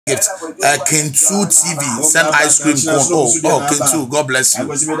gift. Kintu TV, send ice cream cone. Oh, Kintu, God bless you.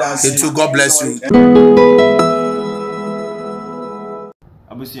 Kintu, God bless you.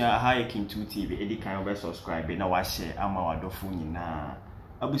 Abusia hi Kintu TV, edi kan be subscribe na wa share ama wadofo nyina.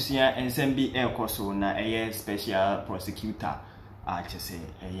 Abusia ensem bi ekoso na eye special prosecutor a chese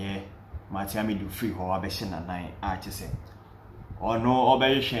eye Matiami do free ho abehye nanan a chese ono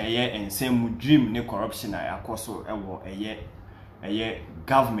obehye eye ensem mu dream ne corruption a yakoso ewo eye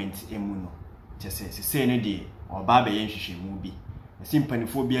government emu no chese se ne de oba be ye nhwehwemu bi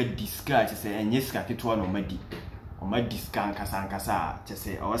simpanifo bi a disca chese enye sika keto no madi o ma disca nkasa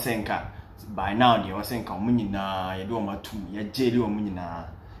chese o senka by now de o senka omunyina ye do o matum ye jeli omunyina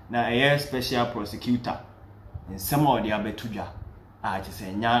na eye special prosecutor ensem o de abetudwa chese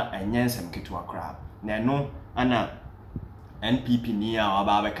enye nsem keto akra na no ana NPP ni a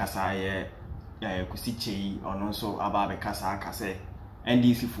aba be kasa ye kusichei ono so aba be kasa kase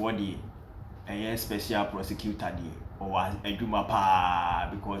NDC for the special prosecutor the or aduma pa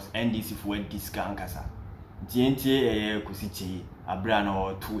because NDC for discount kasa TNT kusichei abra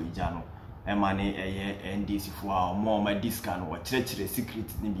na to eja no emane NDC for more ma discount or chire secret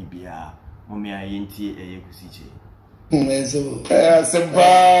ni bibia mummy ayenti kusichei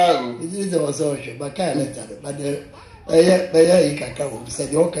simple it is also but kind letter but the Ikaka said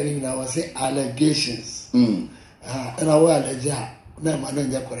the okay now say allegations and I will allege no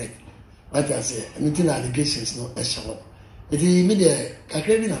man correct but I say anything allegations no eshon it immediate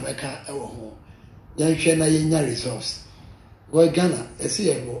kakrebi na meka ewo ho yan hwe na yenya resource go Ghana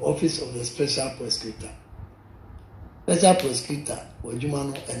see office of the special prosecutor wajuma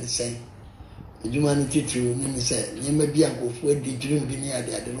no and say humanity through me say nyema bia gofu adi dream bi ni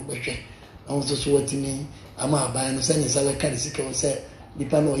ade no behwe na so so watini ama aban no say ne sabe ka sika wo say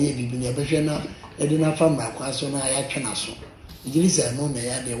nipa no ye bibi ne behwe na ede na fa ma kwa so na ya twe na so ejiri say no na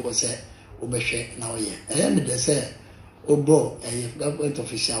ya de wo say obehwe na wo ye me de say obo government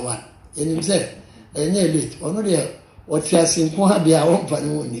official one enim say enye elite ono de woti asinko ha bia wo mpa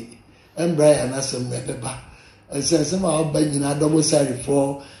ne woni embra ya na sem na beba sense ma oba nyina double side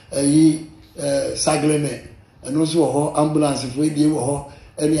for sagleme and also ho ambulance for die wo ho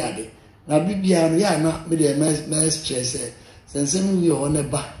any ade na bibia no ya na me de mes stress sense me ho ne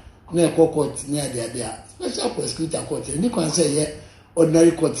ba na court ni ade a special prosecutor court ni kwan say ye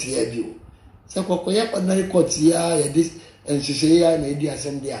ordinary court ya bi o se kokko ye ordinary court ya this enhwehwe ya na edi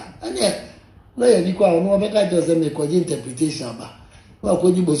asem dia ane na ye ni kwa no be ka jo se me ko interpretation aba na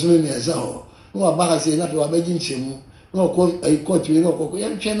ko di boso me esa ho no ba ka se na pe wa be ji nchemu no ko court we no kokko ye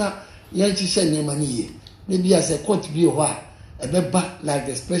ntwe na yan chi se nema ni ye ne bia se court bi ho a ebeba like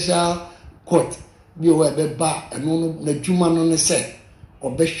the special court bi ho ebeba eno na dwuma no ne se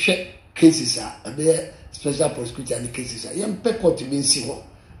obehwe cases a ebe special prosecutor and cases a yan pe court bi nsi ho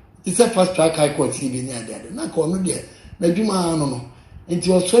it's a fast track high court bi ni ade na ko no de na dwuma no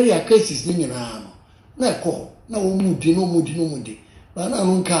nti o sorry a cases ni nyina no na ko na wo mudi ba na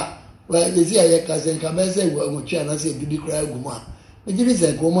no nka wa yezi aye ka se nka be se wo twa na se bibi kra aguma ejiri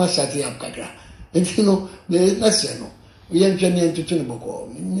ze goma shati up kakra enti no me na se no ye ntwe ne ntutu ne boko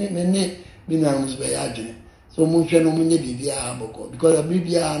me na mus be ya adwene so mu hwe no mu nye bibia boko because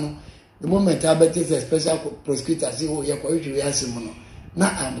bibia no the moment I bet a special prosecutor say oh ye kwa hwe ya se mu no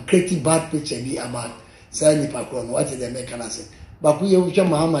na am creating bad picture bi about say ni pakro no what they make na say ba ku ye hwe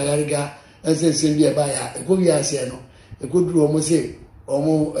Mahama yariga ensensen bi e ba ya e ko wi ase no e ko duro mo say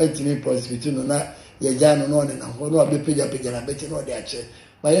omo antimi prosecutor no na ye jano no ne na ho no abepeja na beti no de ache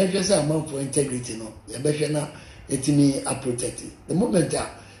ba ye hwe say amount for integrity no ye be hwe na etimi a protect the moment a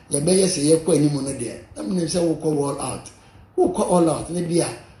ye be ye say ye kwa animu no de na me say wo call all out ne bia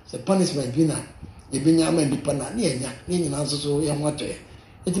se punishment bi na ye bi nya ma ndipa na ne nya ne nyina so ye ho ato ye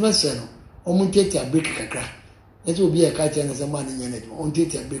etimi say no omo tete a break kakra eto obi e ka che ne se ma ne nya ne o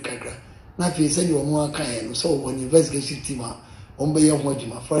tete a break kakra na fi say yo no aka ye no so one investigation team a on be ye ho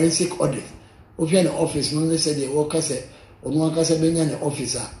adwuma forensic audit if you're in the office, no, they say the worker say, or no one can say, be an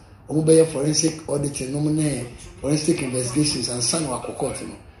officer, or be a forensic auditing, no forensic investigations, and son of a court.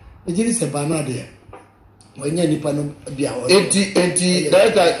 It is a banner there. When you're in the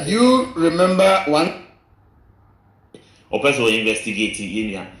you remember one or person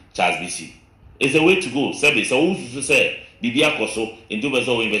investigating in Charles BC. It's a way to go. Service, so who say, Bibia Koso, into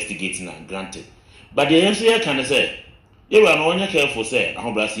person investigating and granted. But the answer can say, you are not careful, say, I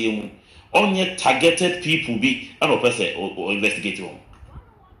hope I see you. Only targeted people be an person or investigate them.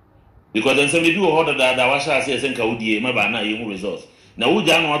 Because then some do order that I was saying, Kaudi, my banner, you results. Now, we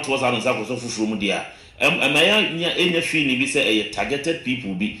don't want to us and Sako from there. Am I any feeling be say a targeted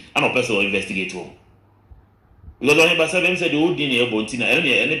people be an person or investigate them? because on ba say them say the old din e bo ntina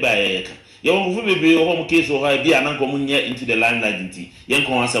any ba ye ka ye won fu bebre o mo case o ha bi ananko mo nya into the limelight nti ye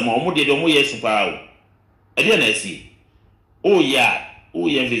nko asem o mo de o mo ye super o e dey na see oh yeah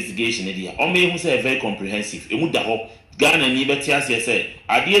investigation e dey o me hu say very comprehensive e mu da ho Ghana ni beti ase say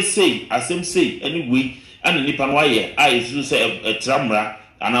ade say asem say anyway ana nipa no aye a esu say tramra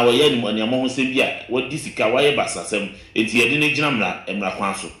ana wo ye ni mo ho se bia wo disika wa ye basasem enti ye de ne gina mra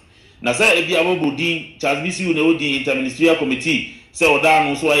kwan so na say e bia wo din Charles BCU na wo din interministerial committee say oda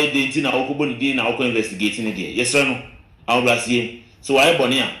no so wa ye de enti na wo ko boni din na wo ko investigate ni de yesre no awrasie so wa ye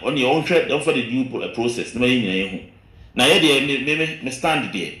boni a on ye on hwɛ don for the due process na ye nyina ye hu na ye de me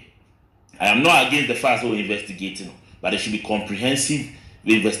stand there. I am not against the fact of investigating, but there should be comprehensive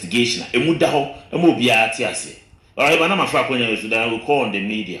investigation. Alright, but I'm I will call on the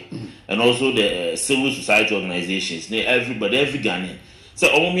media and also the civil society organizations, everybody, every Ghanaian. So,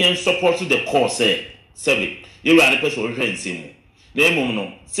 Omomian support to the cause, say, you are the person who is saying,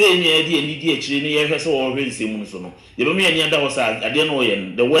 no, say any idea, any so already saying, no, you don't mean any other was I don't know,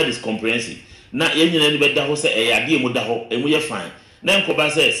 the word is comprehensive. Not anybody that was a idea, and we are fine. Then Koba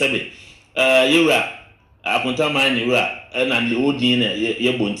said, Sabi, Yura, I contain mine, Yura, and the old dinner,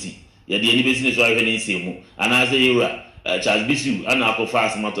 ye bonti. Ye the any business or even in Simu, and as a Yura, Charles BCU, and I go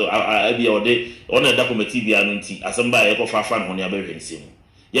fast matter, I be all day on a document TV anunti, as somebody go far fan on your very Simu.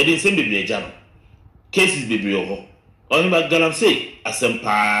 Ye didn't send me jam. Cases be brioho. Only about Galam say, as some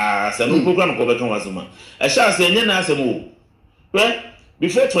pass, and no program go back on Wazuma. I shall say, Nana Samu. Well,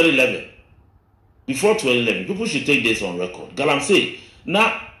 before 2011, people should take this on record. Galam say,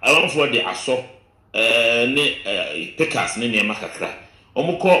 now around for the aso, pickers, near Makakra.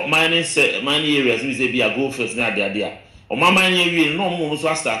 Omoko mining areas, we say be a go first now, there. Or my mining area, no more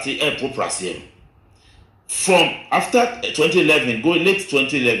so started a proper. From after 2011, go late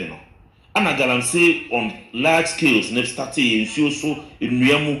 2011, and I Galam say on large scales, next started in so in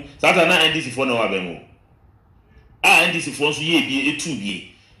Riamu, Satana NDC for no abemo. NDC for so ye be a 2 year.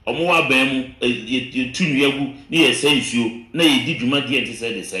 Omo abem ye tunu yagu ni ye say isuo na ye di dwuma di enti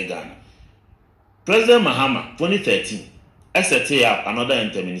say the say Ghana. President Mahama 2013 set up another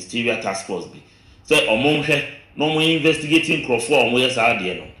interministerial task force bi say omo hwe no mo investigating crofo omo ye sa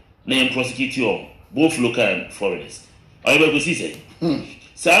de no na ye prosecute o both local and foreigners. Oyo go see say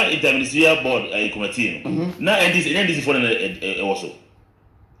sa interministerial board committee no na NDC for also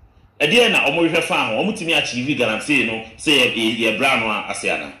Edia na omo hwe fa ho omo timi achieve guarantee no say ye bra no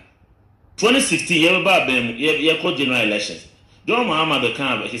asiana 2016 ye ba bem ye call general elections John Mahama the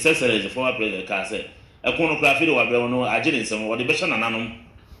can he says the former president can say e kono kra fi de wa bra no agene nsem wo de be hye nananom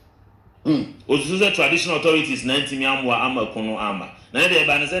ozuzo traditional authorities na ntimi amwa ama kono ama na de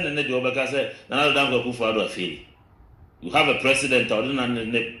ba ne say ne de obeka say na dan ko kufu ado afeli you have a president or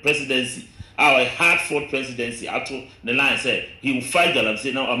the presidency our hard-fought presidency ato the line said he will fight Galam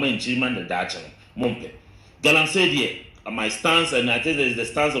say now I'm in Chiman the Dacha Mompe. Galam said yeah, my stance and I think that is the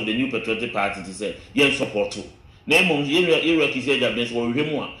stance of the new patriotic party to say yeah support too. Name on Iraq is that means or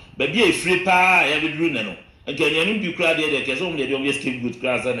remove. But be a free pa every rule no. And can you be crowd there because only the obvious keep good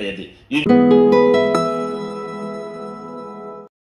class and